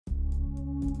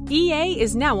EA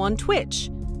is now on Twitch.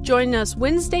 Join us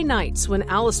Wednesday nights when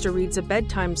Alistair reads a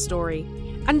bedtime story,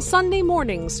 and Sunday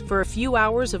mornings for a few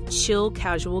hours of chill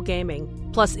casual gaming,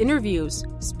 plus interviews,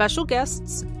 special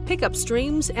guests, pickup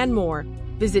streams, and more.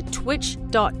 Visit twitch.tv/EA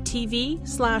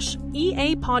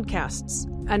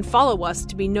Podcasts and follow us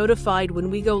to be notified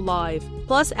when we go live,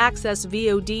 plus access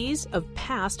VODs of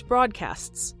past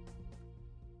broadcasts.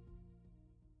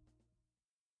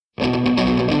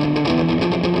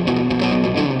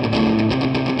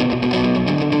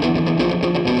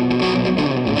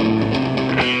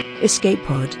 Escape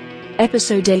Pod.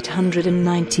 Episode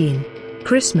 819.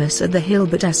 Christmas at the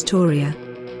Hilbert Astoria.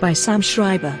 By Sam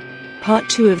Schreiber. Part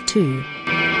 2 of 2.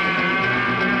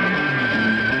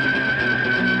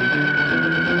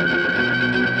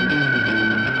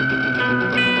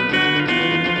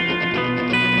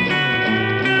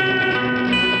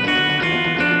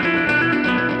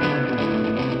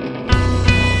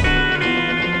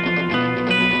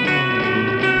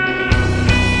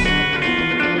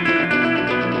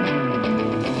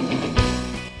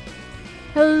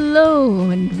 Hello,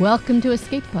 and welcome to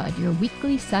Escape Pod, your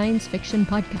weekly science fiction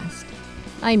podcast.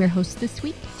 I'm your host this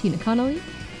week, Tina Connolly,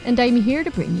 and I'm here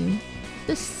to bring you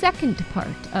the second part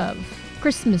of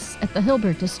Christmas at the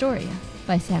Hilbert Astoria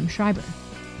by Sam Schreiber.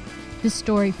 This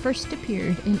story first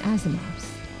appeared in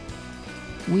Asimov's.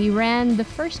 We ran the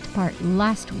first part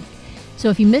last week, so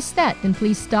if you missed that, then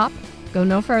please stop, go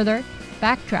no further,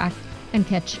 backtrack, and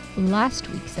catch last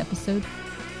week's episode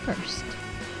first.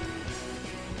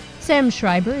 Sam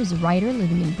Schreiber is a writer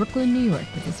living in Brooklyn, New York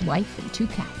with his wife and 2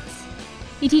 cats.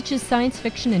 He teaches science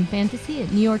fiction and fantasy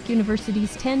at New York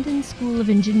University's Tandon School of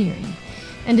Engineering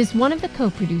and is one of the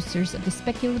co-producers of the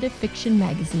speculative fiction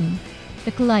magazine,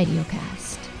 The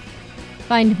Kaleidocast.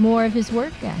 Find more of his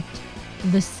work at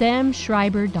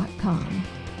thesamschreiber.com.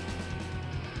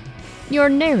 Your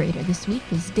narrator this week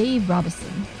is Dave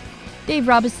Robison. Dave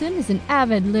Robison is an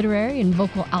avid literary and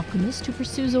vocal alchemist who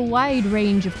pursues a wide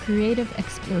range of creative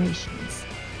explorations.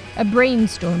 A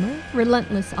brainstormer,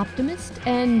 relentless optimist,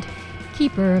 and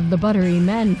keeper of the buttery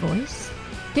man voice,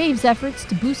 Dave's efforts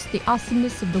to boost the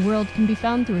awesomeness of the world can be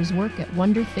found through his work at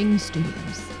Wonder Thing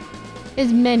Studios.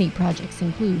 His many projects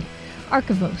include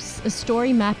Archivos, a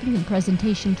story mapping and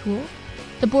presentation tool,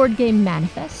 the board game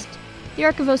Manifest, the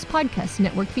Archivos podcast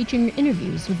network featuring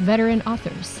interviews with veteran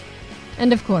authors,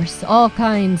 and of course, all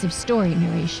kinds of story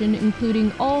narration,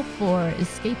 including all 4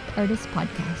 Escape Artist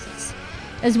podcasts,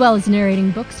 as well as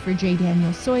narrating books for J.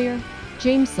 Daniel Sawyer,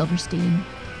 James Silverstein,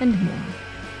 and more.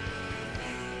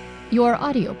 Your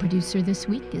audio producer this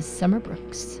week is Summer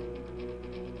Brooks.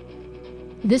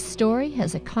 This story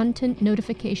has a content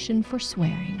notification for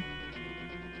swearing.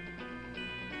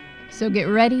 So get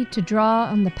ready to draw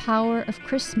on the power of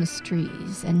Christmas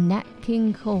trees and Nat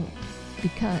King Cole,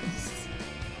 because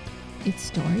it's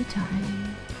story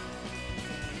time.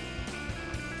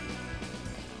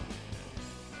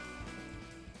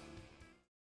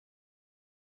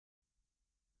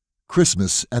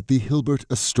 Christmas at the Hilbert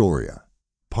Astoria,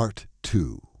 Part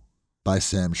 2, by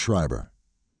Sam Schreiber.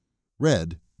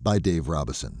 Read by Dave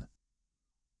Robison.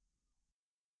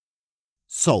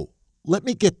 So, let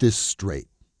me get this straight,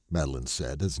 Madeline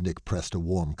said as Nick pressed a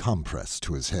warm compress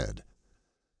to his head.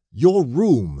 Your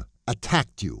room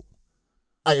attacked you.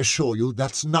 I assure you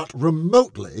that's not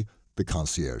remotely, the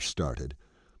concierge started.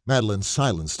 Madeline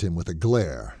silenced him with a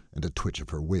glare and a twitch of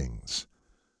her wings.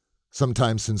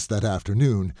 Sometime since that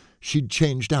afternoon, she'd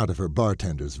changed out of her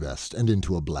bartender's vest and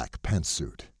into a black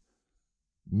pantsuit.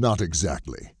 Not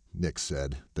exactly, Nick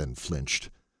said, then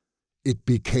flinched. It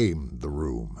became the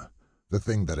room, the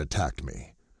thing that attacked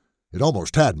me. It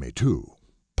almost had me, too.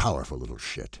 Powerful little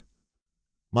shit.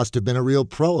 Must have been a real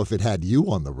pro if it had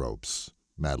you on the ropes,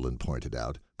 Madeline pointed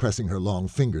out, pressing her long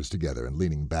fingers together and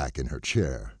leaning back in her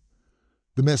chair.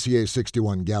 The Messier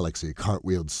 61 Galaxy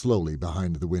cartwheeled slowly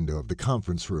behind the window of the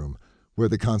conference room, where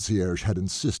the concierge had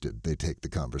insisted they take the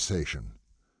conversation.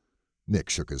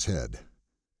 Nick shook his head.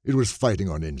 It was fighting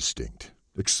on instinct,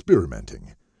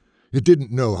 experimenting. It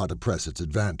didn't know how to press its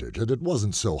advantage, and it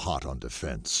wasn't so hot on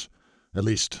defense. At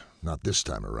least, not this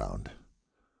time around.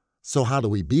 So how do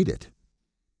we beat it?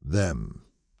 Them,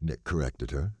 Nick corrected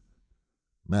her.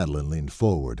 Madeline leaned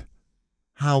forward.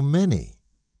 How many?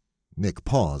 Nick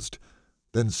paused,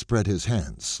 then spread his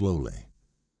hands slowly.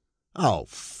 Oh,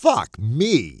 fuck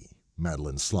me!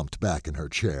 Madeline slumped back in her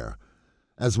chair.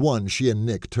 As one, she and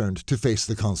Nick turned to face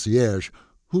the concierge,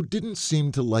 who didn't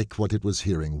seem to like what it was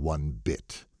hearing one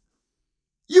bit.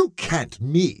 You can't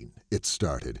mean, it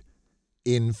started.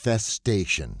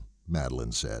 Infestation,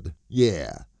 Madeline said.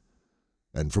 Yeah.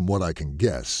 And from what I can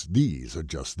guess, these are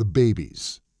just the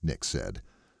babies, Nick said.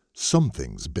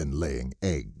 Something's been laying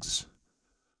eggs.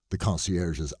 The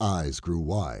concierge's eyes grew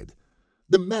wide.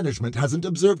 The management hasn't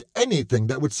observed anything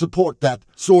that would support that.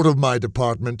 Sort of my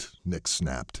department, Nick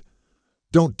snapped.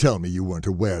 Don't tell me you weren't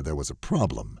aware there was a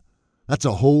problem. That's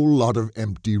a whole lot of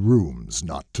empty rooms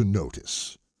not to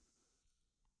notice.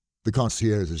 The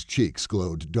concierge's cheeks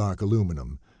glowed dark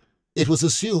aluminum. It was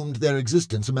assumed their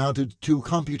existence amounted to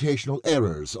computational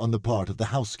errors on the part of the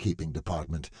housekeeping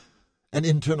department. An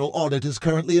internal audit is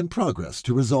currently in progress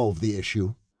to resolve the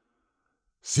issue.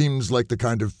 Seems like the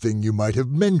kind of thing you might have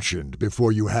mentioned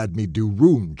before you had me do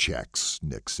room checks,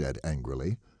 Nick said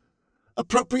angrily.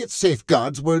 Appropriate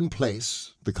safeguards were in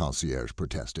place, the concierge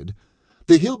protested.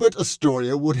 The Hilbert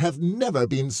Astoria would have never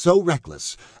been so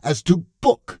reckless as to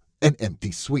book an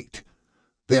empty suite.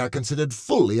 They are considered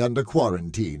fully under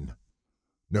quarantine.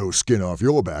 No skin off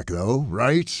your back, though,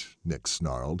 right? Nick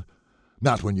snarled.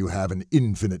 Not when you have an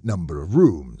infinite number of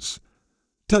rooms.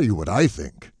 Tell you what I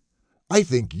think. I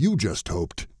think you just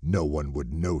hoped no one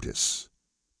would notice.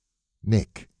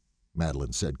 Nick,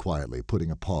 Madeline said quietly, putting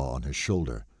a paw on his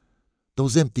shoulder.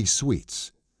 Those empty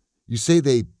suites. You say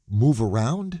they move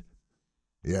around?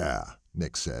 Yeah,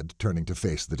 Nick said, turning to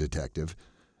face the detective.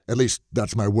 At least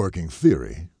that's my working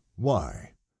theory.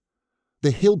 Why?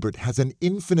 The Hilbert has an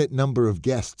infinite number of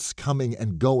guests coming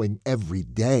and going every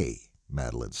day,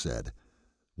 Madeline said.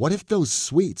 What if those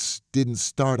suites didn't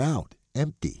start out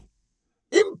empty?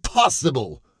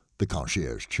 Impossible! The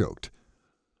concierge choked.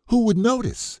 Who would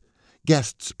notice?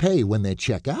 Guests pay when they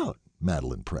check out,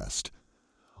 Madeline pressed.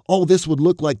 All this would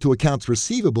look like to accounts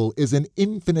receivable is an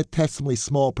infinitesimally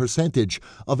small percentage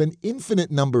of an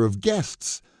infinite number of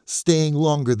guests staying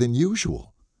longer than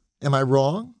usual. Am I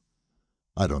wrong?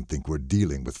 I don't think we're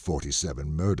dealing with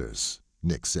 47 murders,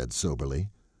 Nick said soberly.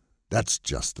 That's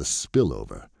just the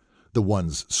spillover, the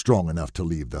ones strong enough to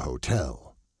leave the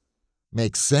hotel.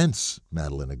 Makes sense,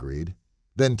 Madeline agreed.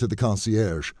 Then to the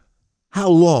concierge, how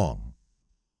long?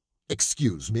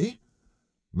 Excuse me?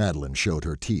 Madeline showed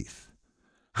her teeth.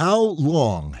 How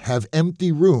long have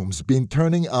empty rooms been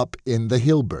turning up in the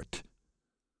Hilbert?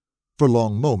 For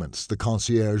long moments the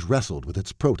concierge wrestled with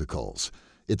its protocols,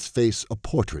 its face a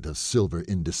portrait of silver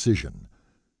indecision.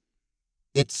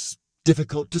 It's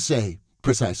difficult to say,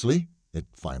 precisely, it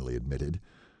finally admitted.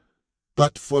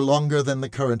 But for longer than the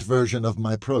current version of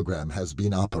my program has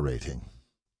been operating.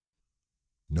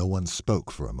 No one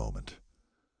spoke for a moment.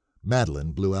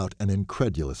 Madeline blew out an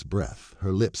incredulous breath,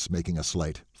 her lips making a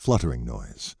slight fluttering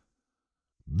noise.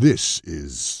 This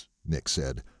is, Nick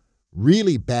said,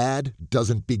 really bad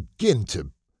doesn't begin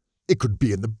to... It could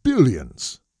be in the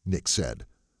billions, Nick said.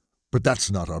 But that's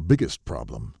not our biggest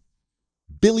problem.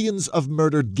 Billions of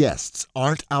murdered guests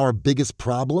aren't our biggest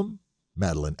problem?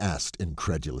 Madeline asked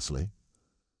incredulously.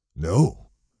 No,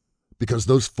 because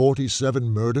those 47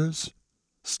 murders?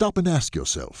 Stop and ask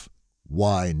yourself,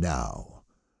 why now?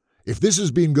 If this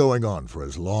has been going on for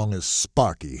as long as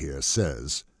Sparky here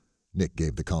says, Nick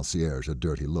gave the concierge a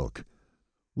dirty look,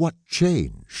 what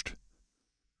changed?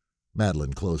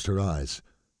 Madeline closed her eyes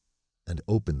and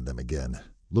opened them again,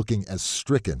 looking as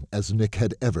stricken as Nick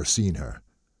had ever seen her.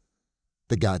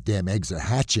 The goddamn eggs are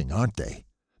hatching, aren't they?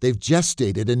 They've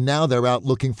gestated and now they're out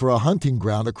looking for a hunting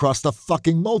ground across the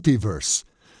fucking multiverse.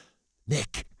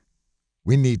 Nick.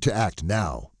 We need to act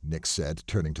now, Nick said,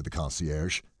 turning to the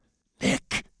concierge.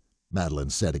 Nick, Madeline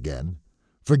said again.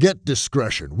 Forget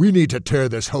discretion. We need to tear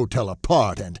this hotel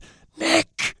apart and...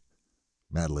 Nick!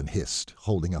 Madeline hissed,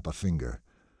 holding up a finger.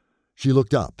 She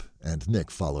looked up, and Nick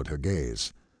followed her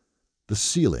gaze. The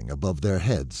ceiling above their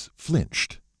heads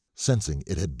flinched, sensing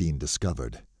it had been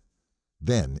discovered.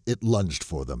 Then it lunged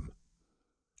for them.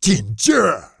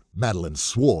 Ginger! Madeline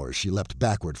swore as she leapt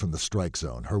backward from the strike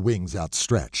zone, her wings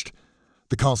outstretched.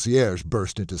 The concierge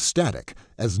burst into static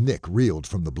as Nick reeled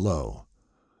from the blow.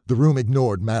 The room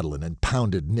ignored Madeline and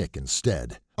pounded Nick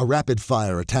instead. A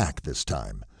rapid-fire attack this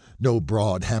time. No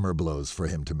broad hammer blows for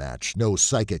him to match, no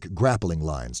psychic grappling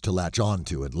lines to latch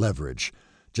onto and leverage.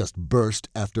 Just burst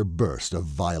after burst of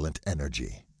violent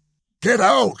energy. Get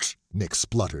out! Nick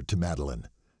spluttered to Madeline.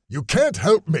 You can't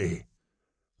help me!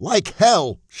 Like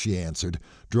hell, she answered,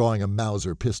 drawing a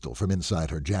Mauser pistol from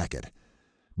inside her jacket.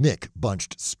 Nick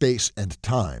bunched space and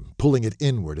time, pulling it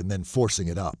inward and then forcing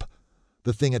it up.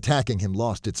 The thing attacking him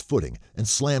lost its footing and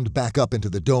slammed back up into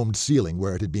the domed ceiling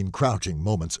where it had been crouching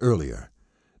moments earlier.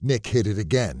 Nick hit it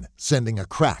again, sending a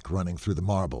crack running through the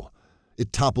marble.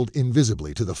 It toppled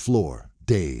invisibly to the floor,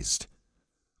 dazed.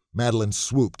 Madeline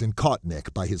swooped and caught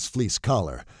Nick by his fleece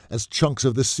collar as chunks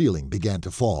of the ceiling began to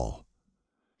fall.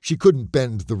 She couldn't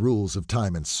bend the rules of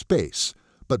time and space,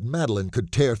 but Madeline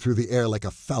could tear through the air like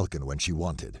a falcon when she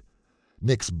wanted.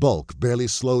 Nick's bulk barely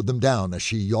slowed them down as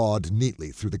she yawed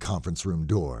neatly through the conference room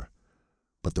door.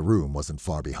 But the room wasn't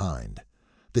far behind.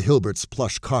 The Hilbert's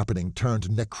plush carpeting turned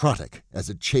necrotic as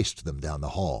it chased them down the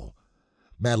hall.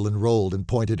 Madeline rolled and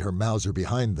pointed her Mauser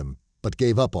behind them, but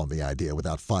gave up on the idea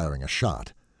without firing a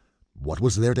shot. What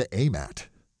was there to aim at?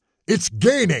 "It's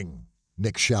gaining!"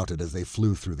 Nick shouted as they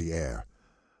flew through the air.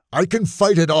 "I can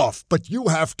fight it off, but you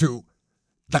have to—"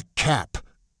 "The cap!"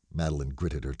 Madeline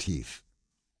gritted her teeth.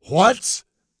 "What?"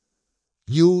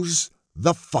 "Use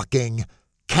the fucking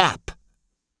cap!"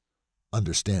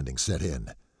 Understanding set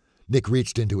in. Nick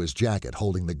reached into his jacket,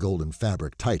 holding the golden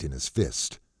fabric tight in his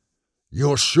fist.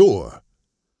 "You're sure?"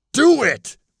 "Do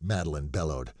it!" Madeline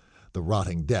bellowed. The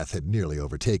rotting death had nearly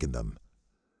overtaken them.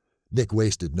 Nick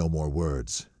wasted no more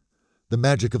words. The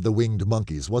magic of the winged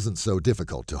monkeys wasn't so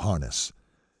difficult to harness.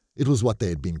 It was what they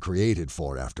had been created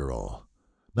for, after all.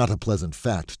 Not a pleasant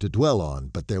fact to dwell on,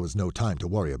 but there was no time to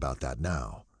worry about that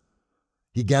now.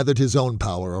 He gathered his own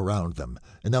power around them,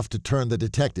 enough to turn the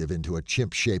detective into a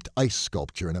chimp-shaped ice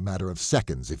sculpture in a matter of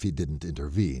seconds if he didn't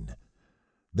intervene.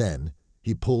 Then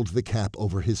he pulled the cap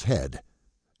over his head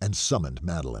and summoned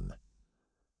Madeline.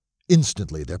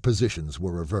 Instantly their positions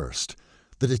were reversed.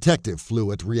 The detective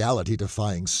flew at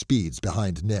reality-defying speeds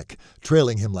behind Nick,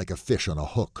 trailing him like a fish on a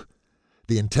hook.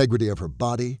 The integrity of her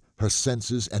body, her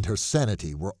senses, and her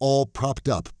sanity were all propped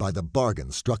up by the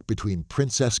bargain struck between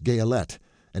Princess Gayelette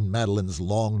and Madeline's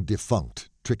long-defunct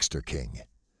trickster king.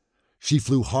 She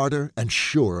flew harder and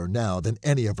surer now than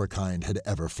any of her kind had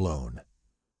ever flown.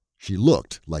 She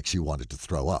looked like she wanted to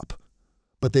throw up,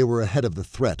 but they were ahead of the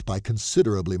threat by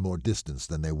considerably more distance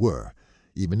than they were,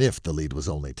 even if the lead was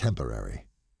only temporary.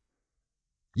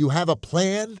 "You have a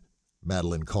plan?"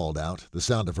 Madeline called out, the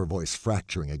sound of her voice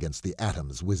fracturing against the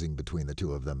atoms whizzing between the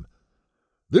two of them.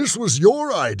 "This was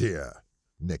your idea,"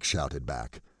 Nick shouted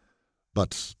back.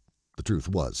 But the truth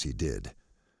was he did.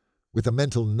 With a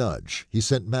mental nudge, he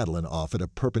sent Madeline off at a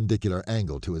perpendicular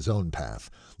angle to his own path,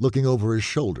 looking over his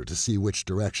shoulder to see which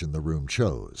direction the room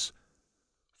chose.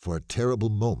 For a terrible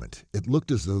moment, it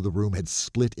looked as though the room had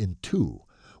split in two,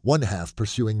 one half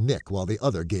pursuing Nick while the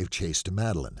other gave chase to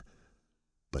Madeline.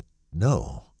 But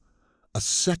no. A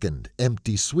second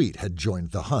empty suite had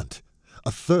joined the hunt.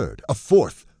 A third, a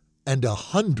fourth, and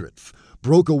 100th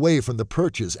broke away from the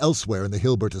perches elsewhere in the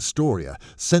Hilbert Astoria,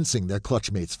 sensing their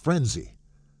clutchmates' frenzy.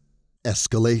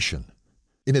 Escalation.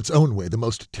 In its own way, the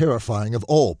most terrifying of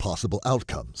all possible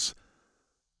outcomes.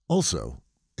 Also,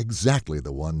 exactly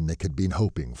the one Nick had been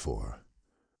hoping for.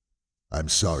 "I'm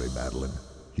sorry, Madeline,"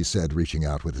 he said, reaching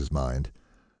out with his mind.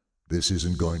 "This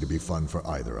isn't going to be fun for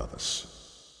either of us."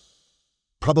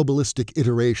 Probabilistic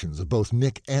iterations of both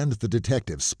Nick and the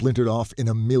detective splintered off in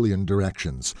 1,000,000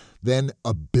 directions, then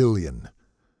 1,000,000,000.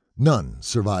 None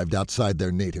survived outside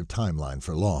their native timeline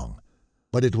for long,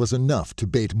 but it was enough to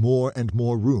bait more and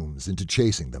more rooms into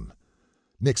chasing them.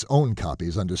 Nick's own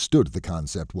copies understood the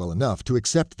concept well enough to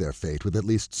accept their fate with at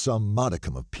least some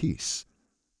modicum of peace.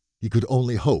 He could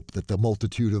only hope that the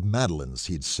multitude of Madelines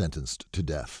he'd sentenced to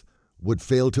death would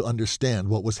fail to understand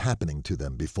what was happening to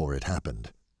them before it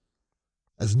happened.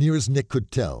 As near as Nick could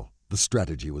tell, the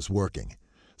strategy was working.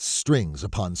 Strings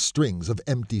upon strings of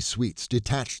empty suites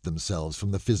detached themselves from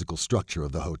the physical structure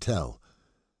of the hotel.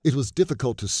 It was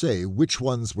difficult to say which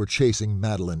ones were chasing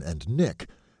Madeline and Nick,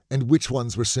 and which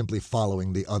ones were simply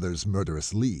following the other's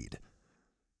murderous lead.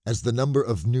 As the number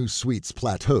of new suites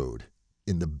plateaued,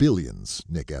 in the billions,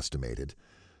 Nick estimated,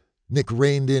 Nick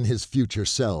reined in his future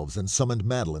selves and summoned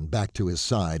Madeline back to his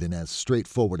side in as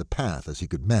straightforward a path as he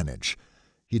could manage.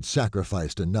 He'd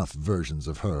sacrificed enough versions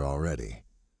of her already.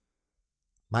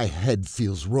 "My head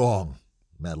feels wrong,"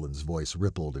 Madeline's voice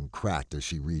rippled and cracked as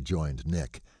she rejoined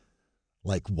Nick.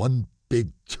 "Like one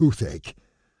big toothache.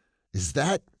 Is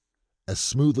that—" As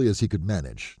smoothly as he could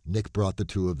manage, Nick brought the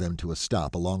two of them to a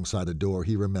stop alongside a door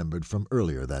he remembered from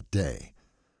earlier that day.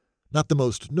 Not the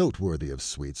most noteworthy of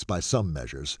suites by some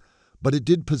measures, but it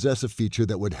did possess a feature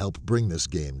that would help bring this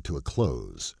game to a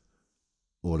close.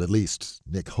 Or at least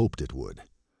Nick hoped it would.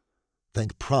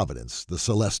 Thank Providence the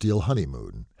celestial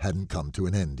honeymoon hadn't come to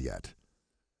an end yet.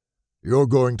 "You're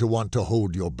going to want to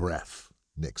hold your breath,"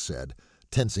 Nick said,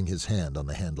 tensing his hand on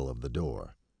the handle of the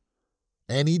door.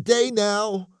 "Any day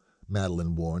now,"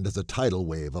 Madeline warned as a tidal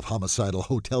wave of homicidal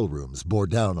hotel rooms bore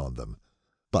down on them.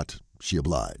 But she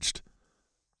obliged.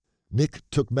 Nick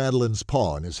took Madeline's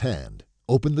paw in his hand,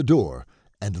 opened the door,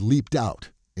 and leaped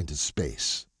out into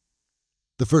space.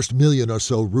 The first 1,000,000 or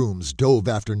so rooms dove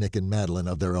after Nick and Madeline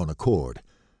of their own accord.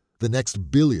 The next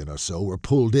 1,000,000,000 or so were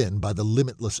pulled in by the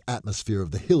limitless atmosphere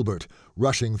of the Hilbert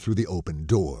rushing through the open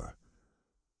door.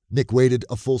 Nick waited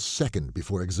a full second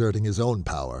before exerting his own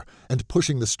power and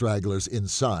pushing the stragglers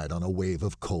inside on a wave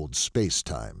of cold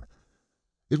space-time.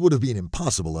 It would have been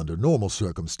impossible under normal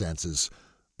circumstances,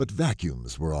 but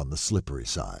vacuums were on the slippery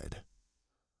side.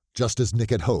 Just as Nick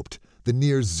had hoped, the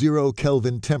near-zero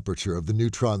Kelvin temperature of the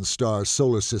neutron star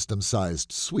solar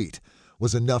system-sized suite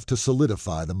was enough to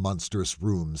solidify the monstrous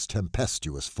room's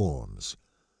tempestuous forms.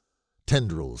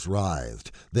 Tendrils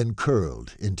writhed, then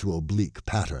curled into oblique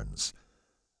patterns.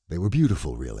 They were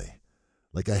beautiful, really,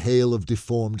 like a hail of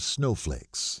deformed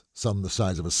snowflakes, some the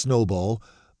size of a snowball,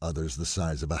 others the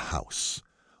size of a house,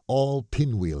 all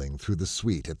pinwheeling through the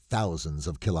suite at thousands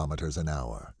of kilometers an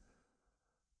hour.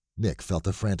 Nick felt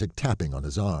a frantic tapping on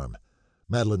his arm.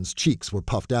 Madeline's cheeks were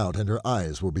puffed out and her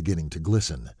eyes were beginning to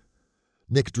glisten.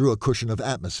 Nick drew a cushion of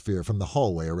atmosphere from the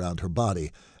hallway around her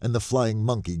body, and the flying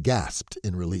monkey gasped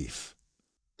in relief.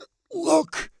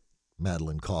 "Look!"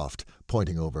 Madeline coughed,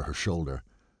 pointing over her shoulder.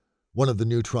 One of the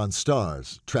neutron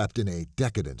stars, trapped in a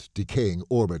decadent, decaying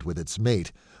orbit with its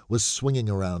mate, was swinging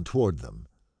around toward them.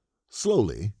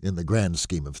 Slowly, in the grand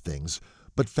scheme of things,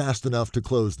 but fast enough to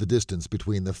close the distance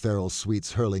between the feral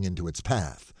sweets hurling into its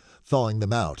path, thawing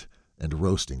them out and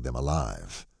roasting them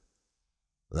alive.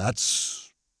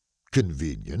 "That's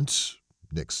convenient,"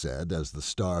 Nick said as the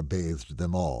star bathed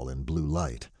them all in blue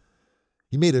light.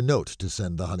 He made a note to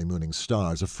send the honeymooning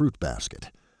stars a fruit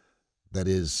basket. That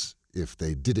is, if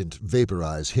they didn't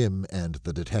vaporize him and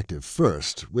the detective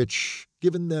first, which,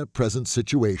 given their present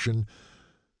situation,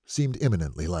 seemed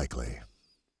imminently likely.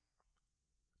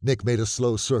 Nick made a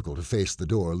slow circle to face the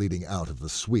door leading out of the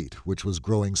suite, which was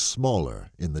growing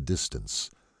smaller in the distance.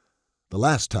 The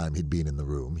last time he'd been in the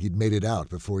room, he'd made it out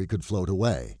before he could float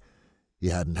away. He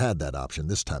hadn't had that option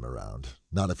this time around,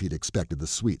 not if he'd expected the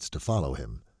suites to follow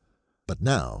him. But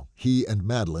now, he and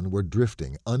Madeline were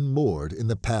drifting unmoored in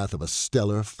the path of a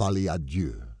stellar folie à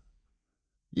deux.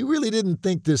 "You really didn't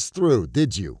think this through,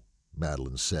 did you?"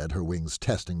 Madeline said, her wings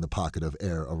testing the pocket of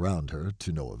air around her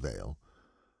to no avail.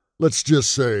 "Let's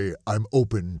just say I'm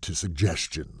open to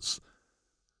suggestions."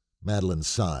 Madeline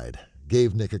sighed,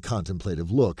 gave Nick a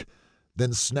contemplative look,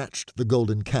 then snatched the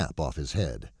golden cap off his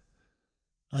head.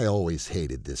 "I always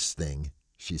hated this thing,"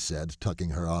 she said, tucking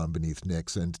her arm beneath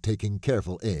Nick's and taking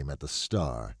careful aim at the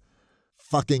star.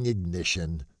 "Fucking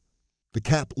ignition." The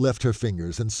cap left her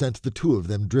fingers and sent the two of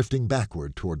them drifting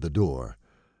backward toward the door.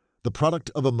 The product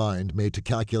of a mind made to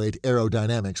calculate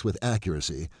aerodynamics with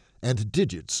accuracy and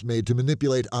digits made to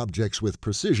manipulate objects with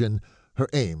precision, her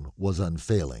aim was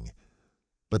unfailing.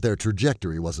 But their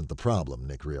trajectory wasn't the problem,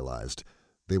 Nick realized.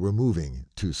 They were moving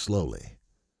too slowly.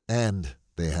 And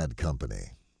they had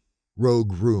company.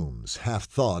 Rogue rooms, half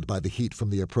thawed by the heat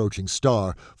from the approaching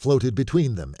star, floated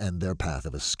between them and their path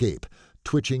of escape,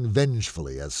 twitching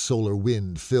vengefully as solar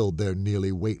wind filled their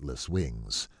nearly weightless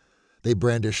wings. They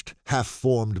brandished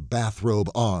half-formed bathrobe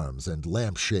arms and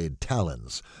lampshade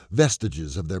talons,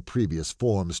 vestiges of their previous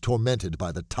forms tormented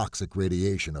by the toxic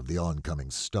radiation of the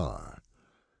oncoming star.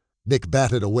 Nick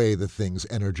batted away the thing's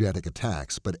energetic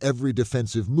attacks, but every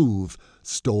defensive move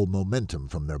stole momentum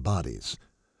from their bodies.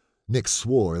 Nick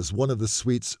swore as one of the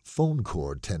suite's phone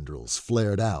cord tendrils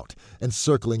flared out,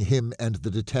 encircling him and the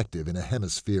detective in a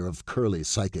hemisphere of curly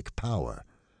psychic power.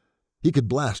 He could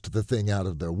blast the thing out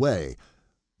of their way,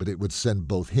 but it would send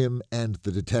both him and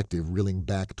the detective reeling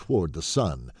back toward the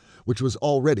sun, which was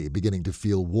already beginning to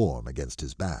feel warm against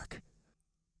his back.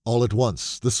 All at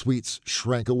once, the suites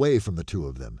shrank away from the two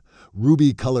of them,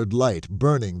 ruby-colored light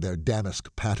burning their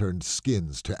damask-patterned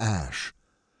skins to ash.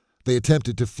 They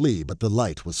attempted to flee, but the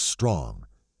light was strong,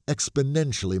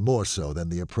 exponentially more so than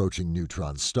the approaching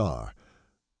neutron star.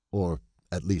 Or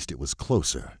at least it was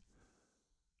closer.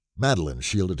 Madeline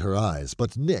shielded her eyes,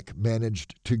 but Nick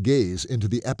managed to gaze into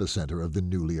the epicenter of the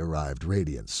newly arrived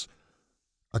radiance.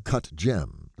 A cut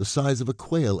gem, the size of a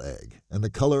quail egg and the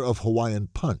color of Hawaiian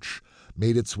punch,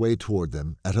 made its way toward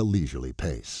them at a leisurely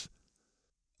pace.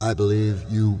 "I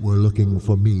believe you were looking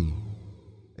for me,"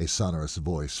 a sonorous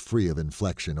voice free of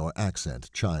inflection or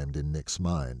accent chimed in Nick's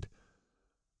mind.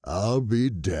 "I'll be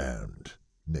damned,"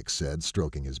 Nick said,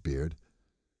 stroking his beard.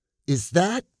 "Is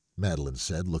that?" Madeline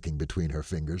said, looking between her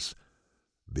fingers.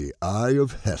 "The Eye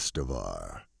of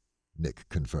Hestevar," Nick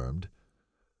confirmed.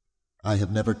 "I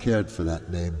have never cared for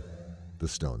that name," the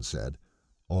stone said,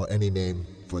 "or any name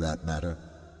for that matter.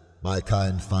 My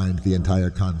kind find the entire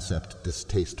concept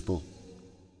distasteful."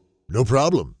 "No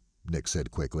problem," Nick said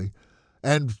quickly.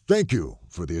 "And thank you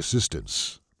for the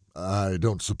assistance. I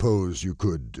don't suppose you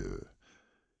could—"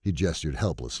 He gestured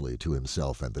helplessly to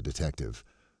himself and the detective.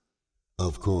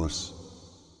 "Of course."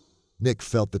 Nick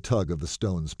felt the tug of the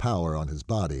stone's power on his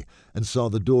body and saw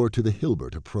the door to the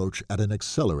Hilbert approach at an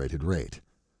accelerated rate.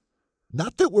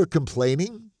 "Not that we're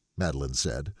complaining," Madeline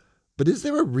said, "but is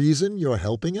there a reason you're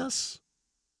helping us?"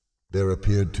 "There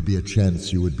appeared to be a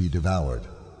chance you would be devoured,"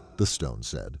 the stone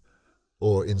said,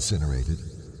 "or incinerated,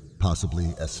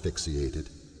 possibly asphyxiated.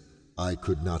 I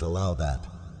could not allow that.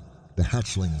 The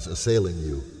hatchlings assailing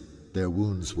you, their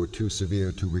wounds were too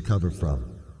severe to recover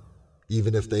from.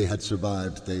 Even if they had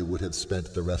survived, they would have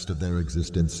spent the rest of their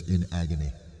existence in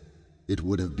agony. It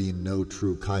would have been no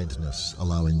true kindness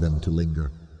allowing them to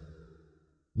linger."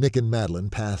 Nick and Madeline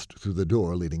passed through the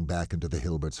door leading back into the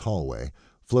Hilbert's hallway,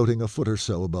 floating a foot or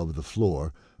so above the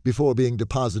floor, before being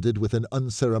deposited with an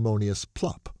unceremonious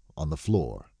plop on the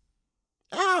floor.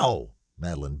 "Ow!"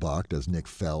 Madeline barked as Nick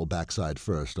fell backside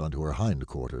first onto her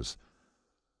hindquarters.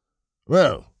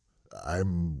 "Well,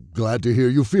 I'm glad to hear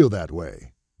you feel that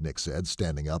way," Nick said,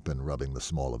 standing up and rubbing the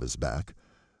small of his back.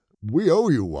 "We owe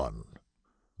you one."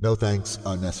 "No thanks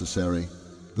are necessary,"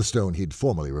 the stone he'd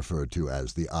formerly referred to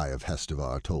as the Eye of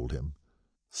Hestevar told him.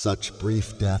 "Such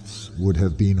brief deaths would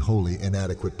have been wholly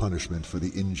inadequate punishment for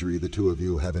the injury the two of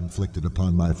you have inflicted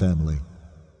upon my family."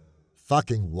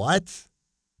 "Fucking what?"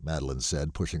 Madeline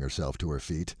said, pushing herself to her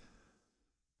feet.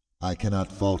 "I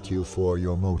cannot fault you for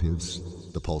your motives,"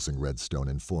 the pulsing red stone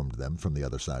informed them from the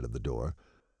other side of the door.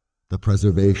 "The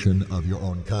preservation of your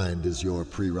own kind is your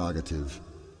prerogative,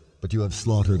 but you have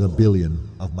slaughtered 1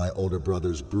 billion of my older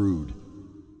brother's brood."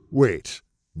 "Wait,"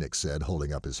 Nick said,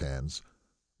 holding up his hands.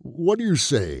 "What are you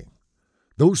saying?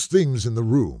 Those things in the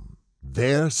room,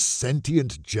 they're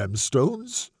sentient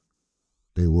gemstones?"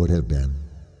 "They would have been,"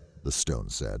 the stone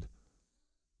said.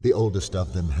 "The oldest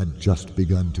of them had just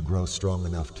begun to grow strong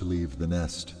enough to leave the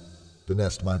nest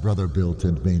my brother built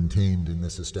and maintained in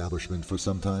this establishment for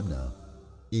some time now.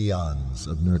 Eons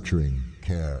of nurturing,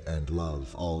 care, and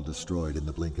love, all destroyed in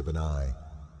the blink of an eye.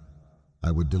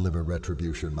 I would deliver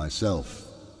retribution myself,"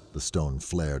 the stone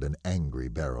flared an angry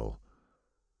barrel.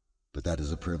 "But that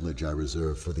is a privilege I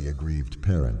reserve for the aggrieved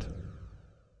parent."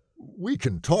 "We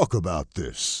can talk about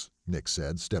this," Nick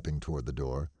said, stepping toward the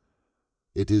door.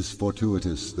 "It is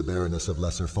fortuitous the Baroness of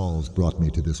Lesser Falls brought me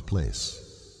to this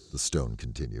place," the stone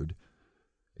continued.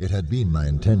 "It had been my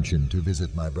intention to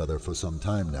visit my brother for some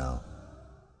time now,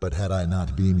 but had I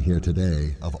not been here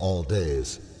today, of all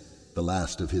days, the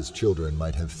last of his children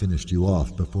might have finished you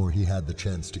off before he had the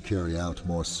chance to carry out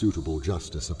more suitable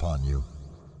justice upon you."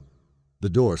 The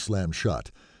door slammed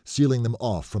shut, sealing them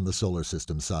off from the solar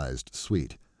system-sized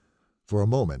suite. For a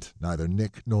moment, neither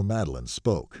Nick nor Madeline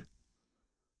spoke.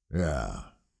 "Yeah,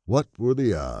 what were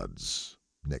the odds?"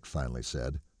 Nick finally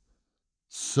said.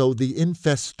 "So the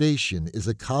infestation is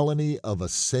a colony of a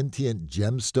sentient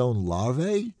gemstone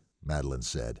larvae?" Madeline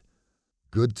said.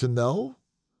 "Good to know."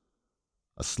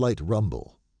 A slight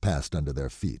rumble passed under their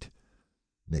feet.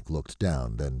 Nick looked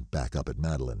down, then back up at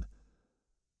Madeline.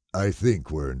 "I think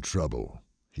we're in trouble,"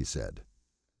 he said.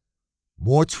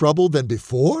 "More trouble than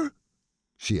before?"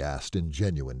 she asked in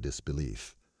genuine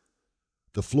disbelief.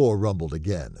 The floor rumbled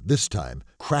again, this time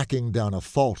cracking down a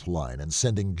fault line and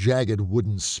sending jagged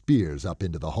wooden spears up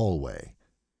into the hallway.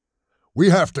 "We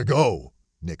have to go,"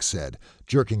 Nick said,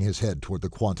 jerking his head toward the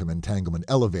quantum entanglement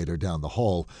elevator down the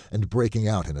hall and breaking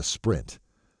out in a sprint.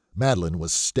 Madeline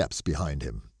was steps behind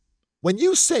him. "When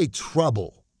you say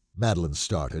trouble," Madeline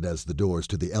started as the doors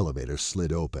to the elevator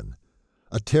slid open.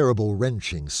 A terrible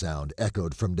wrenching sound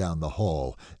echoed from down the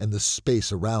hall, and the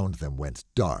space around them went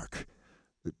dark.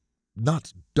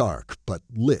 Not dark, but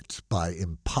lit by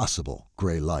impossible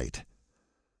gray light.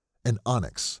 An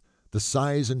onyx, the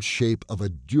size and shape of a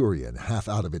durian half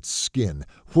out of its skin,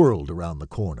 whirled around the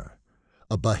corner.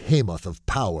 A behemoth of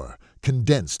power,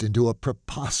 condensed into a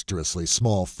preposterously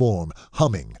small form,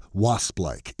 humming,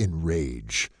 wasp-like, in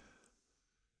rage.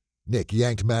 Nick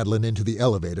yanked Madeline into the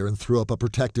elevator and threw up a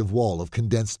protective wall of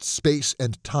condensed space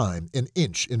and time an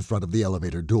inch in front of the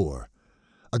elevator door.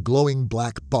 A glowing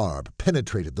black barb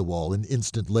penetrated the wall an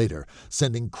instant later,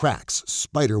 sending cracks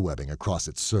spiderwebbing across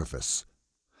its surface.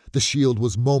 The shield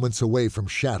was moments away from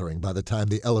shattering by the time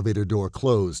the elevator door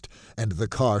closed, and the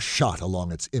car shot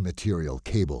along its immaterial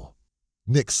cable.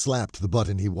 Nick slapped the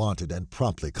button he wanted and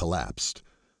promptly collapsed.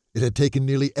 It had taken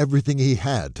nearly everything he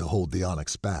had to hold the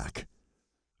onyx back.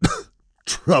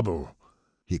 "Trouble,"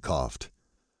 he coughed.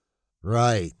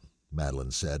 "Right,"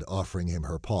 Madeline said, offering him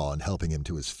her paw and helping him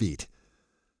to his feet.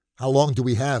 "How long do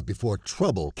we have before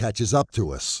trouble catches up to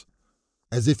us?"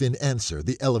 As if in answer,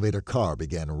 the elevator car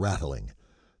began rattling.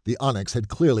 The onyx had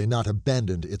clearly not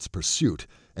abandoned its pursuit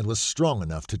and was strong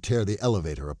enough to tear the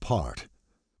elevator apart.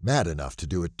 Mad enough to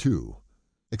do it too.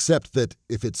 Except that,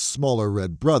 if its smaller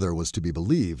red brother was to be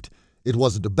believed, It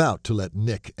wasn't about to let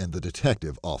Nick and the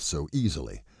detective off so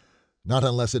easily. Not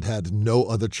unless it had no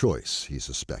other choice, he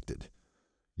suspected.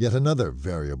 Yet another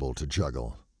variable to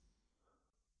juggle.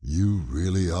 "You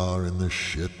really are in the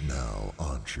shit now,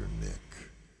 aren't you,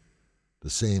 Nick?" The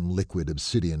same liquid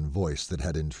obsidian voice that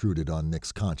had intruded on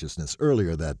Nick's consciousness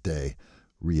earlier that day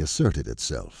reasserted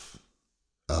itself.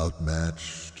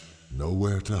 "Outmatched,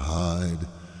 nowhere to hide,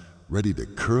 ready to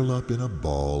curl up in a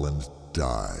ball and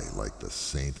die like the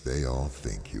saint they all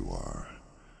think you are.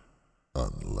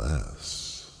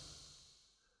 Unless..."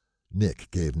 Nick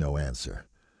gave no answer.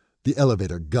 The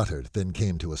elevator guttered, then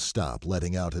came to a stop,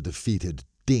 letting out a defeated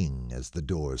ding as the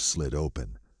doors slid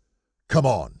open. "Come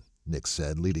on," Nick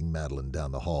said, leading Madeline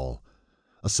down the hall.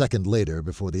 A second later,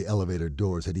 before the elevator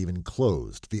doors had even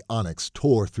closed, the Onyx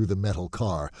tore through the metal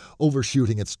car,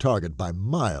 overshooting its target by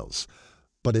miles,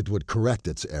 but it would correct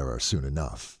its error soon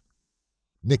enough.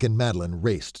 Nick and Madeline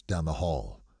raced down the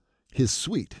hall. His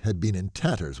suite had been in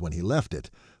tatters when he left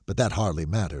it, but that hardly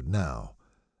mattered now.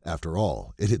 After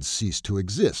all, it had ceased to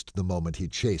exist the moment he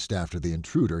chased after the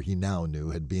intruder he now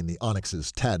knew had been the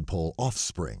Onyx's tadpole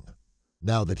offspring.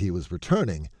 Now that he was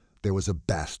returning, there was a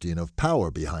bastion of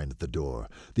power behind the door,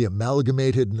 the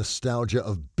amalgamated nostalgia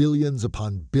of billions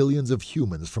upon billions of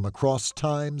humans from across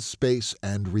time, space,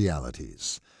 and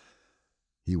realities.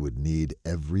 He would need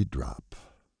every drop.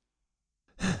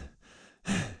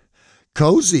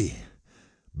 "Cozy,"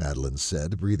 Madeline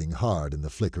said, breathing hard in the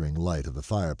flickering light of the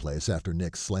fireplace after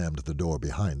Nick slammed the door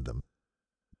behind them.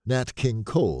 Nat King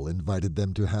Cole invited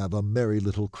them to have a merry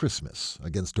little Christmas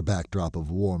against a backdrop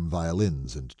of warm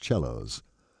violins and cellos.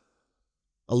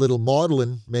 "A little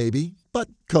maudlin, maybe, but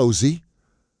cozy."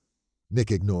 Nick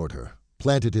ignored her,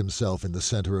 planted himself in the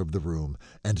center of the room,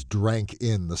 and drank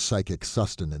in the psychic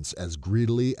sustenance as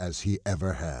greedily as he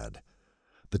ever had.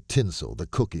 The tinsel, the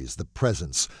cookies, the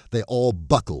presents, they all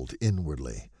buckled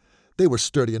inwardly. They were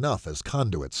sturdy enough as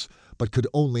conduits, but could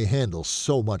only handle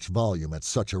so much volume at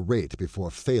such a rate before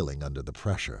failing under the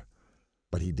pressure.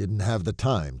 But he didn't have the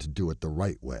time to do it the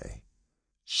right way.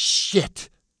 "Shit!"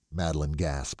 Madeline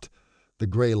gasped. The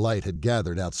gray light had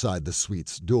gathered outside the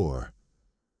suite's door.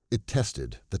 It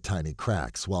tested the tiny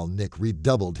cracks while Nick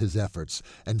redoubled his efforts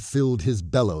and filled his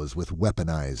bellows with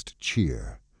weaponized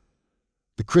cheer.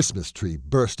 The Christmas tree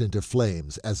burst into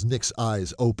flames as Nick's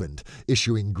eyes opened,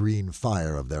 issuing green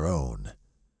fire of their own.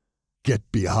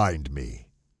 "Get behind me,"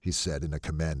 he said in a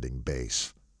commanding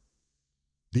bass.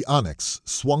 The Onyx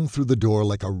swung through the door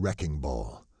like a wrecking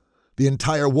ball. The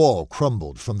entire wall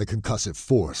crumbled from the concussive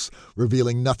force,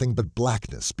 revealing nothing but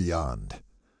blackness beyond.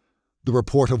 The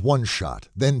report of one shot,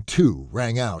 then two,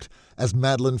 rang out as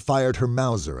Madeline fired her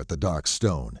Mauser at the dark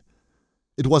stone.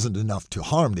 It wasn't enough to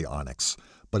harm the Onyx,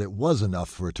 but it was enough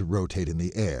for it to rotate in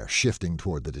the air, shifting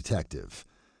toward the detective.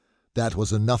 That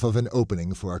was enough of an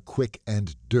opening for a quick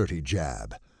and dirty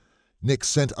jab. Nick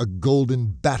sent a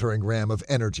golden battering ram of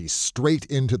energy straight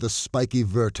into the spiky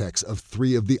vertex of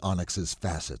three of the Onyx's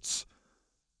facets.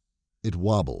 It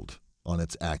wobbled on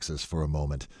its axis for a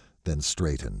moment, then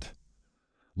straightened.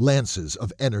 Lances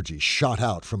of energy shot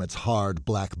out from its hard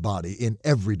black body in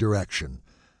every direction.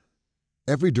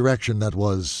 Every direction that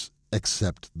was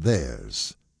except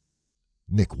theirs.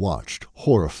 Nick watched,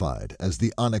 horrified, as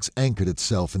the Onyx anchored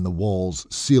itself in the walls,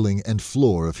 ceiling, and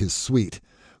floor of his suite,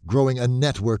 growing a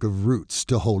network of roots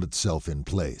to hold itself in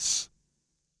place.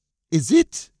 "Is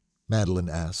it?" Madeline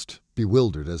asked,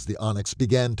 bewildered as the Onyx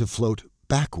began to float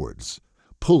backwards,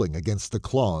 pulling against the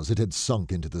claws it had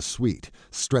sunk into the suite,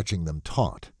 stretching them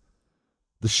taut.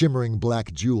 The shimmering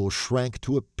black jewel shrank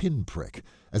to a pinprick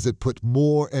as it put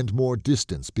more and more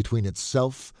distance between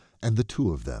itself and the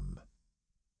two of them.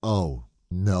 "Oh,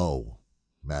 no,"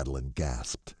 Madeline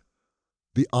gasped.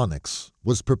 The Onyx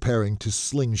was preparing to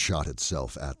slingshot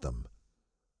itself at them.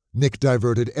 Nick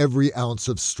diverted every ounce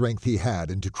of strength he had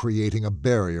into creating a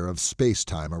barrier of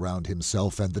space-time around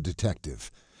himself and the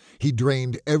detective. He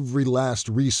drained every last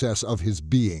recess of his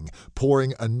being,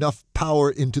 pouring enough power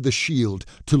into the shield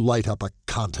to light up a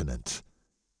continent.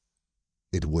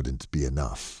 It wouldn't be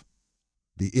enough.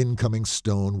 The incoming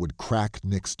stone would crack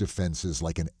Nick's defenses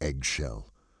like an eggshell.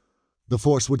 The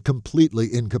force would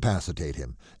completely incapacitate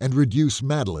him and reduce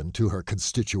Madeline to her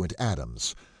constituent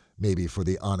atoms, maybe for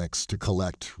the Onyx to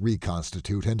collect,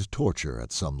 reconstitute, and torture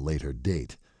at some later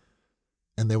date.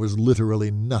 And there was literally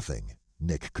nothing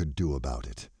Nick could do about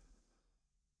it.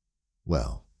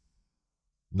 Well,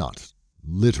 not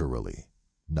literally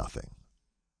nothing.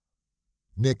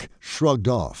 Nick shrugged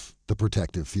off the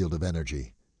protective field of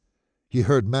energy. He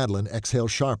heard Madeline exhale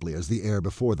sharply as the air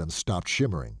before them stopped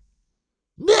shimmering.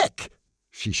 "Nick!"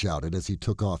 she shouted as he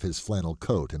took off his flannel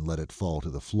coat and let it fall to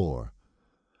the floor.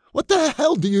 What the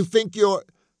hell do you think you're—"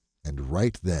 And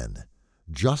right then,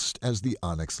 just as the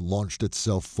Onyx launched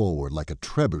itself forward like a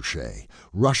trebuchet,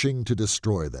 rushing to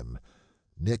destroy them,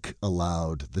 Nick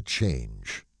allowed the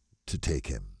change to take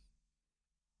him.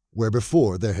 Where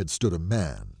before there had stood a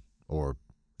man, or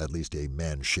at least a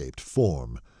man-shaped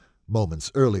form,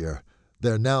 moments earlier,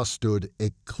 there now stood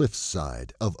a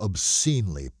cliffside of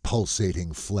obscenely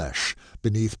pulsating flesh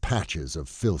beneath patches of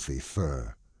filthy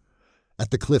fur. At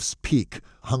the cliff's peak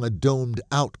hung a domed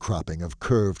outcropping of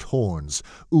curved horns,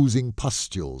 oozing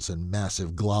pustules and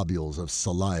massive globules of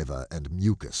saliva and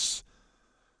mucus.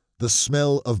 The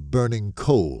smell of burning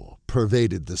coal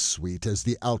pervaded the suite as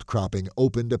the outcropping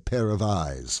opened a pair of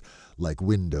eyes like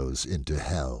windows into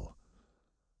hell.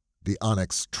 The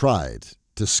Onyx tried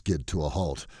to skid to a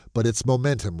halt, but its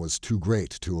momentum was too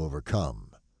great to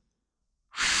overcome.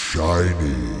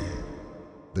 "Shiny,"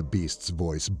 the beast's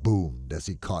voice boomed as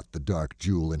he caught the dark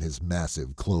jewel in his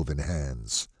massive cloven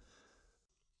hands.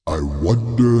 "I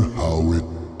wonder how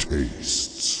it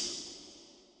tastes."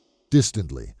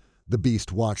 Distantly, the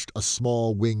beast watched a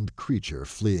small winged creature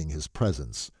fleeing his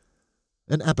presence.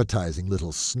 An appetizing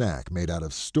little snack made out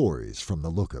of stories from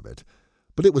the look of it,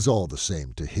 but it was all the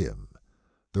same to him.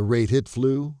 The rate it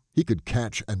flew, he could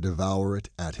catch and devour it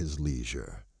at his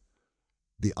leisure.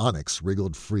 The Onyx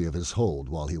wriggled free of his hold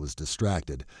while he was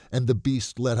distracted, and the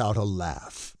beast let out a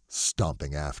laugh,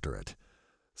 stomping after it.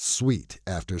 Suite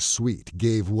after suite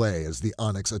gave way as the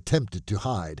Onyx attempted to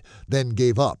hide, then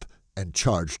gave up and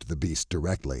charged the beast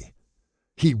directly.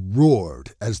 He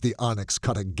roared as the Onyx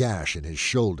cut a gash in his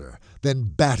shoulder,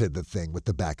 then batted the thing with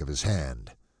the back of his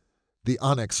hand. The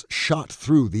Onyx shot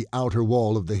through the outer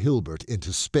wall of the Hilbert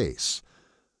into space.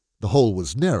 The hole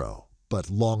was narrow, but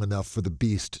long enough for the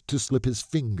beast to slip his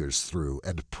fingers through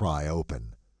and pry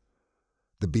open.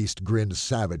 The beast grinned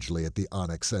savagely at the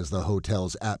Onyx as the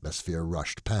hotel's atmosphere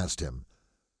rushed past him.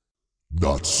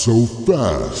 "Not so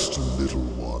fast, little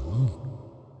one."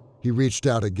 He reached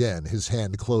out again, his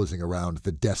hand closing around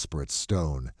the desperate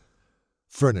stone.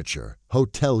 Furniture,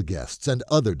 hotel guests, and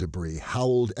other debris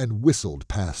howled and whistled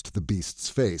past the beast's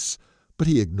face, but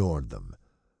he ignored them.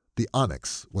 The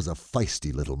Onyx was a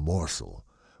feisty little morsel.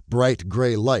 Bright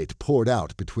gray light poured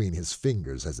out between his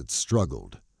fingers as it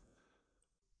struggled.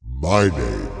 "My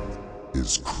name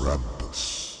is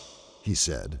Krampus," he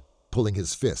said, pulling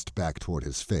his fist back toward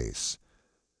his face.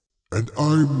 "And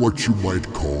I'm what you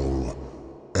might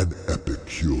call an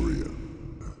Epicurean."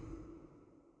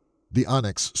 The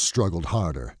Onyx struggled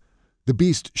harder. The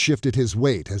beast shifted his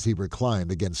weight as he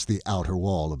reclined against the outer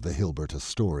wall of the Hilbert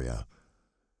Astoria.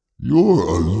 "You're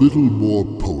a little more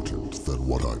potent than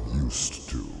what I'm used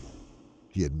to,"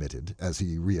 he admitted as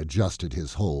he readjusted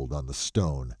his hold on the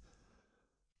stone.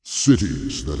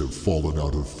 "Cities that have fallen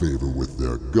out of favor with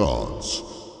their gods,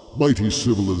 mighty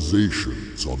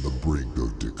civilizations on the brink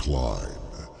of decline,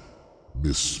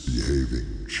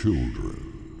 misbehaving children.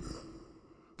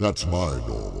 That's my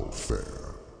normal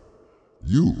fare.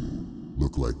 You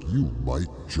look like you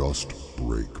might just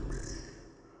break me.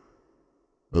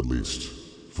 At least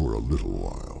for a little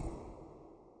while."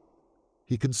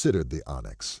 He considered the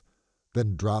Onyx,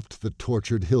 then dropped the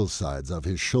tortured hillsides of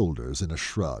his shoulders in a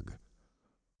shrug.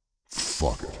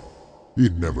 "Fuck it. He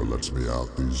never lets me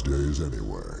out these days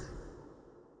anyway."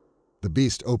 The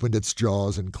beast opened its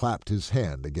jaws and clapped his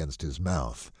hand against his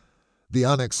mouth. The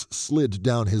Onyx slid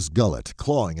down his gullet,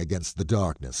 clawing against the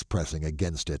darkness, pressing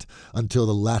against it, until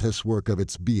the latticework of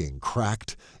its being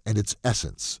cracked and its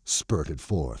essence spurted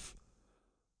forth.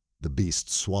 The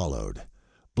beast swallowed.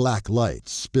 Black light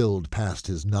spilled past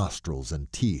his nostrils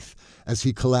and teeth as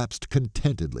he collapsed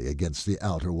contentedly against the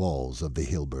outer walls of the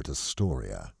Hilbert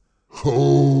Astoria.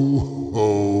 Ho,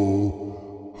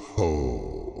 ho,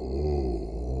 ho.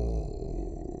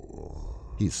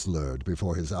 He slurred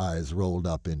before his eyes rolled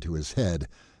up into his head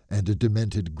and a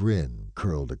demented grin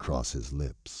curled across his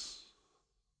lips.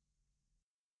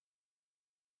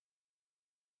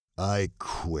 "I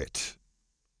quit,"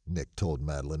 Nick told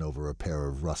Madeline over a pair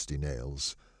of rusty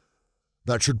nails.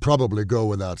 "That should probably go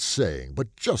without saying,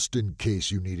 but just in case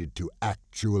you needed to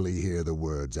actually hear the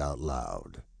words out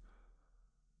loud."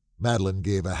 Madeline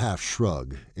gave a half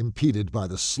shrug, impeded by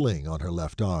the sling on her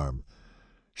left arm.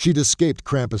 She'd escaped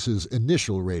Krampus's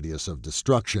initial radius of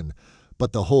destruction,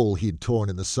 but the hole he'd torn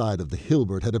in the side of the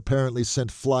Hilbert had apparently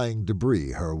sent flying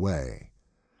debris her way.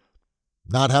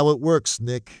 "Not how it works,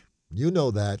 Nick. You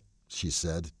know that," she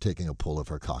said, taking a pull of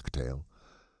her cocktail.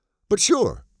 "But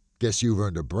sure, guess you've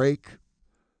earned a break.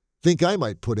 Think I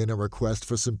might put in a request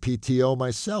for some PTO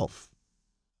myself."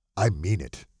 "I mean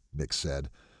it," Nick said.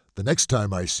 "The next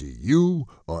time I see you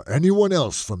or anyone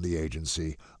else from the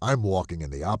agency, I'm walking in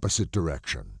the opposite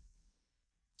direction."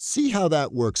 See how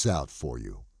that works out for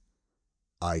you."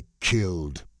 "I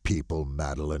killed people,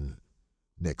 Madeline,"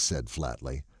 Nick said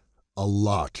flatly. "A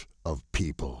lot of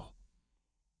people."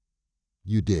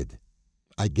 "You did.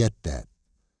 I get that.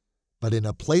 But in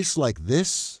a place like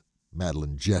this,"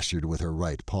 Madeline gestured with her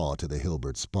right paw to the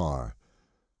Hilbert's bar,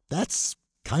 "that's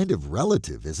kind of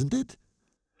relative, isn't it?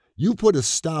 You put a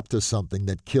stop to something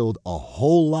that killed a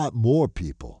whole lot more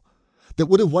people, that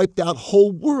would have wiped out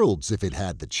whole worlds if it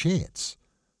had the chance.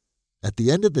 At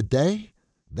the end of the day,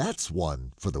 that's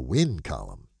one for the win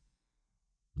column."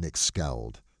 Nick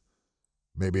scowled.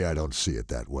 "Maybe I don't see it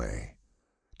that way.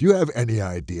 Do you have any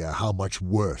idea how much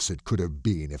worse it could have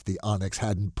been if the Onyx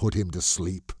hadn't put him to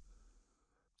sleep?"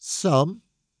 "Some,"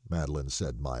 Madeline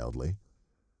said mildly.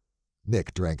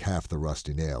 Nick drank half the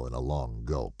rusty nail in a long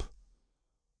gulp.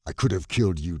 "I could have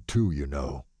killed you too, you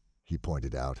know," he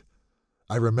pointed out.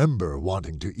 "I remember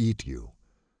wanting to eat you.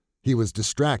 He was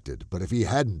distracted, but if the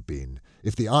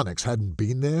Onyx hadn't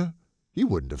been there, he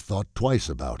wouldn't have thought twice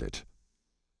about it."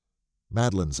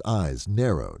 Madeline's eyes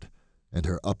narrowed, and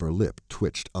her upper lip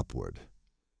twitched upward.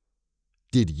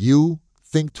 "Did you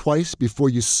think twice before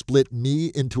you split me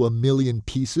into 1,000,000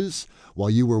 pieces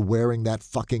while you were wearing that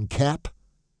fucking cap?"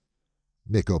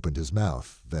 Nick opened his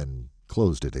mouth, then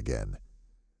closed it again.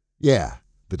 "Yeah,"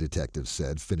 the detective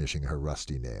said, finishing her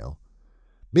rusty nail.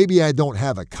 "Maybe I don't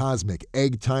have a cosmic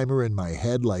egg timer in my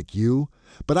head like you,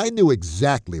 but I knew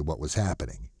exactly what was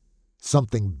happening.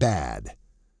 Something bad.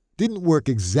 Didn't work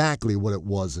exactly what it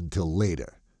was until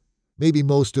later. Maybe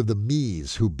most of the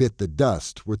me's who bit the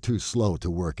dust were too slow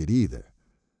to work it either.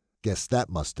 Guess that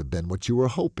must have been what you were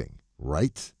hoping,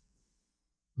 right?"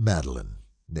 "Madeline,"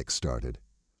 Nick started.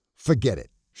 "Forget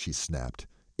it," she snapped.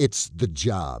 "It's the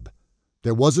job.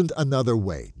 There wasn't another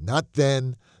way. Not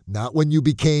then, not when you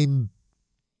became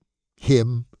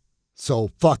him. So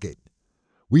fuck it.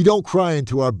 We don't cry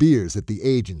into our beers at the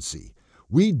agency.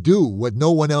 We do what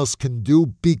no one else can do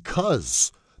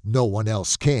because no one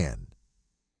else can."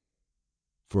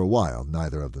 For a while,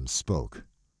 neither of them spoke.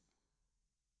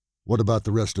 "What about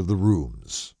the rest of the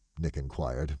rooms?" Nick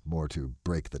inquired, more to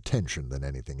break the tension than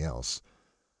anything else.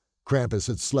 Krampus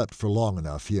had slept for long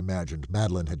enough, he imagined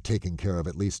Madeline had taken care of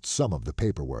at least some of the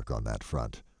paperwork on that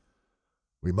front.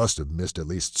 "We must have missed at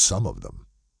least some of them."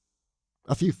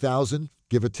 "A few thousand,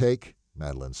 give or take,"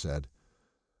 Madeline said.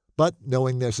 "But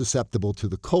knowing they're susceptible to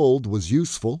the cold was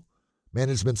useful.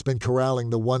 Management's been corralling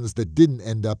the ones that didn't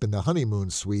end up in the honeymoon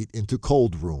suite into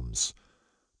cold rooms.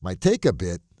 Might take a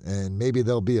bit, and maybe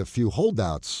there'll be a few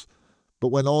holdouts, but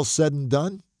when all's said and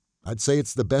done, I'd say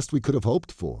it's the best we could have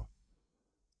hoped for."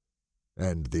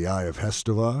 "And the Eye of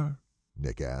Hestovar?"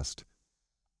 Nick asked.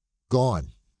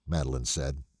 "Gone," Madeline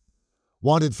said.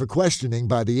 "Wanted for questioning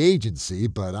by the agency,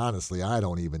 but honestly I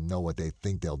don't even know what they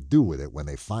think they'll do with it when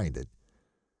they find it.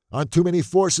 Aren't too many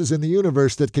forces in the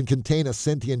universe that can contain a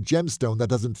sentient gemstone that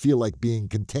doesn't feel like being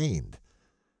contained.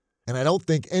 And I don't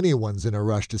think anyone's in a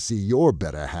rush to see your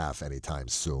better half anytime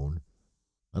soon.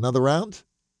 Another round?"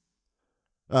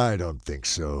 "I don't think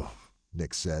so,"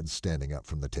 Nick said, standing up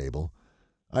from the table.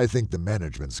 "I think the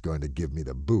management's going to give me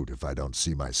the boot if I don't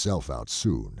see myself out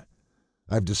soon.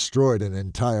 I've destroyed an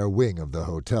entire wing of the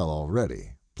hotel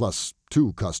already, plus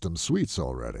 2 custom suites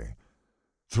already."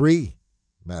 3,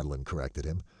 Madeline corrected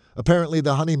him. "Apparently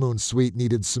the honeymoon suite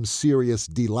needed some serious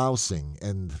delousing,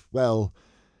 and, well,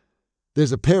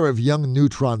 there's a pair of young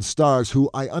neutron stars who,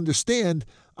 I understand,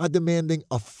 are demanding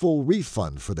a full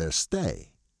refund for their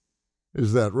stay."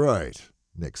 "Is that right?"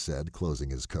 Nick said,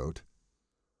 closing his coat.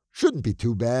 "Shouldn't be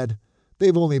too bad.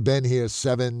 They've only been here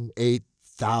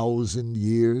 7,000-8,000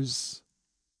 years."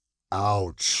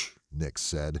 "Ouch," Nick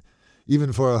said.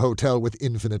 Even for a hotel with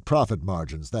infinite profit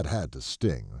margins, that had to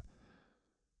sting.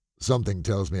 "Something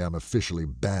tells me I'm officially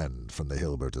banned from the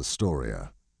Hilbert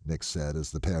Astoria," Nick said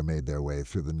as the pair made their way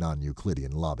through the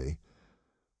non-Euclidean lobby.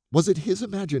 Was it his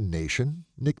imagination,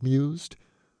 Nick mused?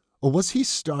 Or was he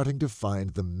starting to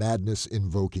find the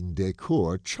madness-invoking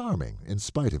decor charming in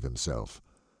spite of himself?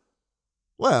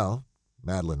 "Well,"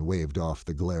 Madeline waved off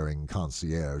the glaring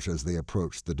concierge as they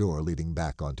approached the door leading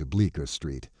back onto Bleecker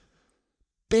Street.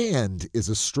 "Banned is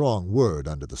a strong word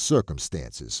under the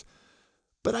circumstances,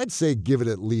 but I'd say give it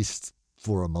at least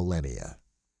for a millennia.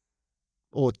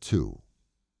 Or 2.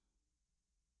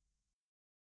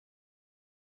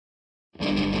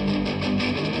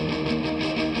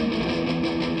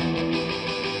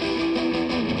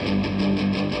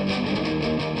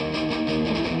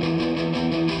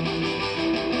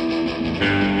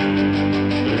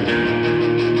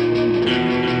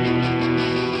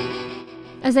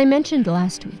 As I mentioned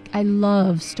last week, I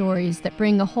love stories that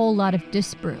bring a whole lot of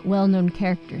disparate, well-known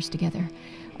characters together.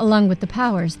 along with the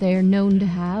powers they are known to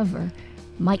have or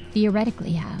might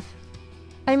theoretically have.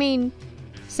 I mean,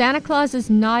 Santa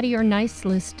Claus's naughty or nice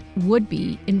list would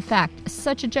be, in fact,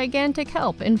 such a gigantic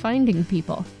help in finding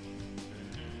people.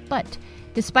 But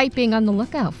despite being on the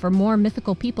lookout for more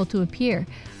mythical people to appear,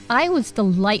 I was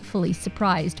delightfully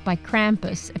surprised by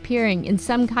Krampus appearing in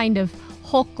some kind of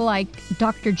Hulk-like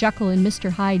Dr. Jekyll and Mr.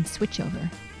 Hyde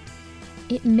switchover.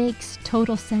 It makes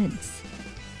total sense.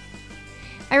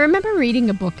 I remember reading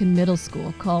a book in middle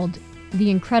school called The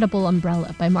Incredible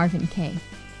Umbrella by Marvin Kaye.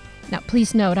 Now,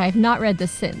 please note, I have not read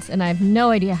this since, and I have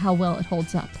no idea how well it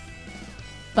holds up.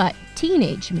 But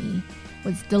teenage me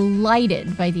was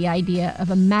delighted by the idea of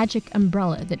a magic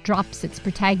umbrella that drops its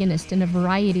protagonist in a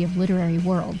variety of literary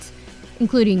worlds,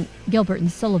 including Gilbert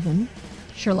and Sullivan,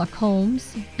 Sherlock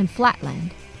Holmes, and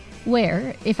Flatland,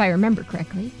 where, if I remember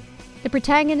correctly, the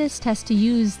protagonist has to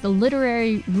use the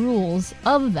literary rules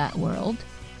of that world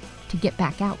to get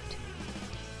back out.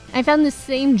 I found the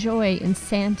same joy in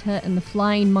Santa and the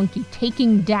Flying Monkey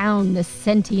taking down the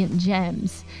sentient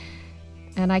gems,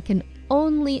 and I can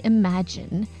only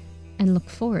imagine and look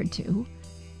forward to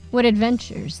what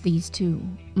adventures these two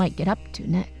might get up to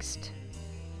next.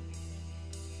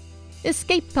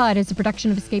 Escape Pod is a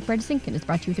production of Escape Artist Inc. and is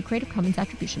brought to you with a Creative Commons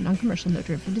Attribution, non-commercial, no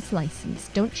derivatives license.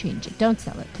 Don't change it, don't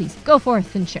sell it. Please go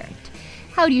forth and share it.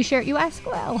 How do you share it, you ask?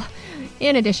 Well,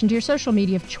 in addition to your social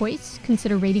media of choice,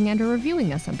 consider rating and or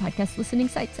reviewing us on podcast listening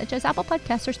sites such as Apple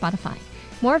Podcasts or Spotify.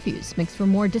 More views makes for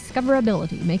more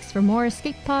discoverability, makes for more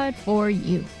Escape Pod for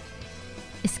you.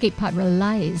 Escape Pod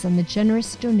relies on the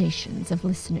generous donations of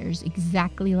listeners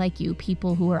exactly like you,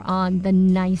 people who are on the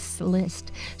nice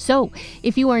list. So,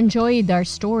 if you enjoyed our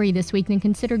story this week, then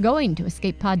consider going to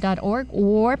escapepod.org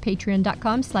or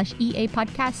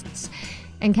patreon.com/EAPodcasts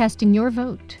and casting your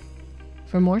vote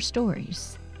for more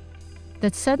stories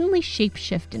that suddenly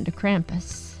shapeshift into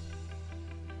Krampus.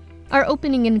 Our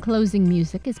opening and closing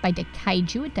music is by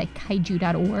Daikaiju at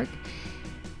daikaiju.org.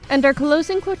 And our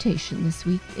closing quotation this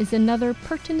week is another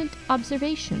pertinent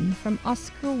observation from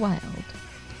Oscar Wilde,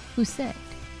 who said,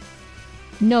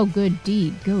 "No good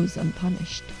deed goes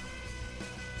unpunished."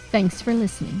 Thanks for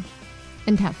listening,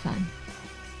 and have fun.